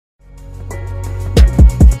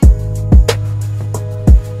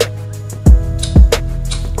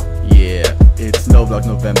vlog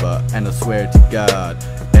November, and I swear to God,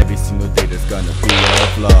 every single day there's gonna be a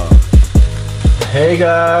vlog. Hey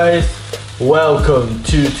guys, welcome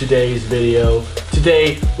to today's video.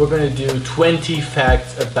 Today we're gonna do 20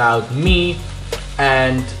 facts about me,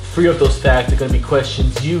 and 3 of those facts are gonna be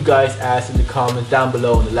questions you guys asked in the comments down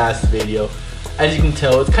below in the last video. As you can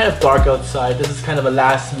tell, it's kind of dark outside. This is kind of a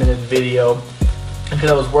last minute video because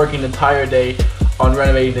I was working the entire day on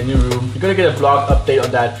renovating the new room. You're gonna get a vlog update on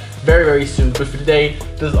that very soon, but for today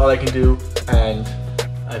this is all I can do, and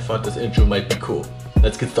I thought this intro might be cool.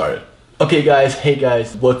 Let's get started. Okay guys, hey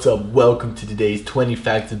guys, what's up? Welcome to today's 20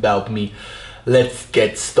 facts about me. Let's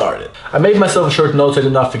get started. I made myself a short note so I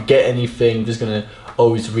did not forget anything. I'm just gonna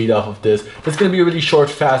always read off of this. It's gonna be a really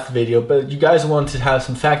short, fast video, but you guys want to have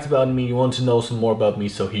some facts about me, you want to know some more about me,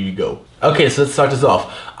 so here you go. Okay, so let's start this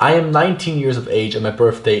off. I am 19 years of age and my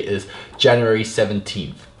birthday is January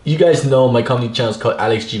 17th. You guys know my company channel is called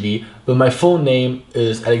AlexGV, but my full name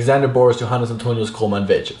is Alexander Boris Johannes Antonius Kolman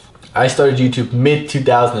Vechev. I started YouTube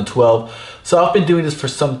mid-2012, so I've been doing this for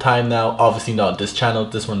some time now. Obviously not this channel,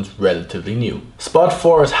 this one's relatively new. Spot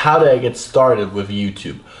 4 is how did I get started with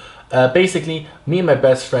YouTube. Basically, me and my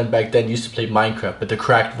best friend back then used to play Minecraft, but the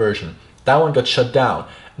cracked version. That one got shut down,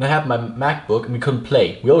 and I had my MacBook and we couldn't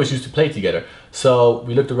play. We always used to play together. So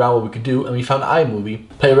we looked around what we could do and we found iMovie,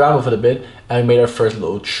 played around with it a bit, and we made our first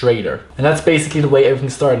little trailer. And that's basically the way everything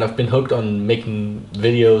started. I've been hooked on making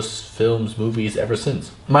videos, films, movies ever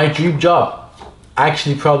since. My dream job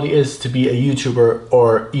actually probably is to be a YouTuber,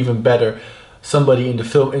 or even better, somebody in the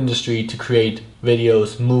film industry, to create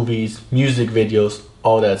videos, movies, music videos,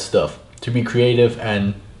 all that stuff. To be creative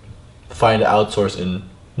and find an outsource in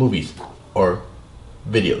movies or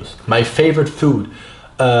videos. My favorite food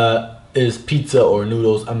is pizza or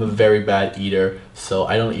noodles. I'm a very bad eater, so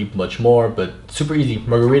I don't eat much more, but super easy.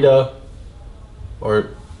 Margarita or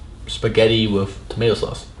spaghetti with tomato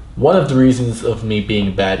sauce. One of the reasons of me being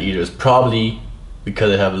a bad eater is probably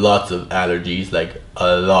because I have lots of allergies, like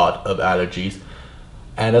a lot of allergies,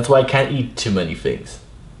 and that's why I can't eat too many things.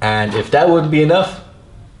 And if that wouldn't be enough,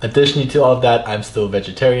 additionally to all of that, I'm still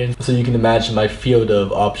vegetarian, so you can imagine my field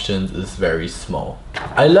of options is very small.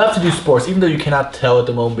 I love to do sports, even though you cannot tell at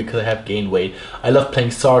the moment because I have gained weight. I love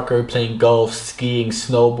playing soccer, playing golf, skiing,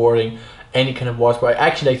 snowboarding, any kind of water sport. I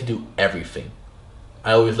actually like to do everything.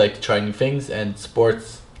 I always like to try new things, and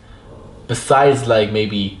sports, besides like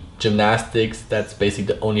maybe gymnastics, that's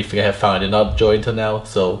basically the only thing I have found I did not enjoy until now,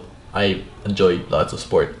 so I enjoy lots of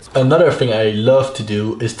sports. Another thing I love to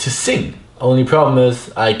do is to sing. Only problem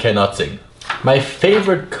is I cannot sing. My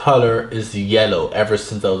favorite color is yellow. Ever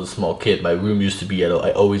since I was a small kid, my room used to be yellow.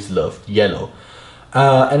 I always loved yellow.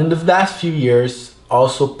 And in the last few years,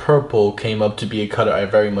 also purple came up to be a color I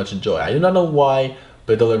very much enjoy. I do not know why,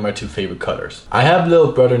 but those are my 2 favorite colors. I have a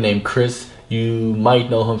little brother named Chris. You might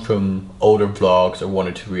know him from older vlogs or 1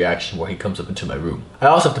 or 2 reactions where he comes up into my room. I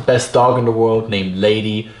also have the best dog in the world named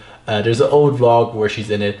Lady. There's an old vlog where she's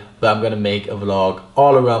in it, but I'm gonna make a vlog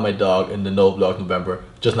all around my dog in the no vlog November.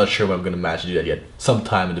 Just not sure when I'm gonna manage to do that yet.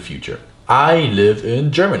 Sometime in the future. I live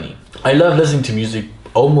in Germany. I love listening to music,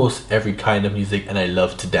 almost every kind of music, and I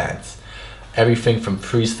love to dance. Everything from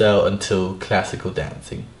freestyle until classical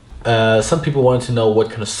dancing. Some people wanted to know what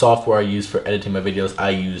kind of software I use for editing my videos.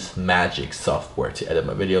 I use Magic software to edit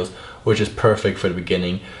my videos, which is perfect for the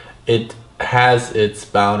beginning. It has its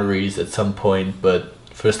boundaries at some point, but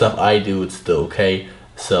for the stuff I do, it's still okay.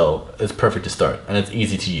 So it's perfect to start, and it's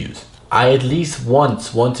easy to use. I at least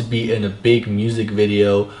once want to be in a big music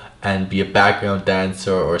video and be a background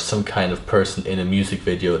dancer or some kind of person in a music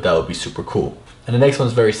video. That would be super cool. And the next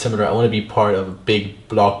one's very similar. I want to be part of a big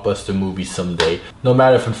blockbuster movie someday. No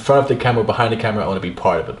matter if in front of the camera or behind the camera, I want to be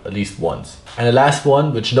part of it at least once. And the last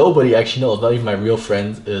one, which nobody actually knows, not even my real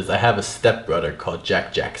friends, is I have a stepbrother called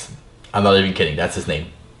Jack Jackson. I'm not even kidding, that's his name.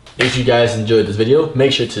 If you guys enjoyed this video,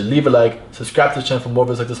 make sure to leave a like, subscribe to the channel for more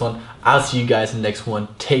videos like this one. I'll see you guys in the next one.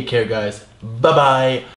 Take care guys, bye bye.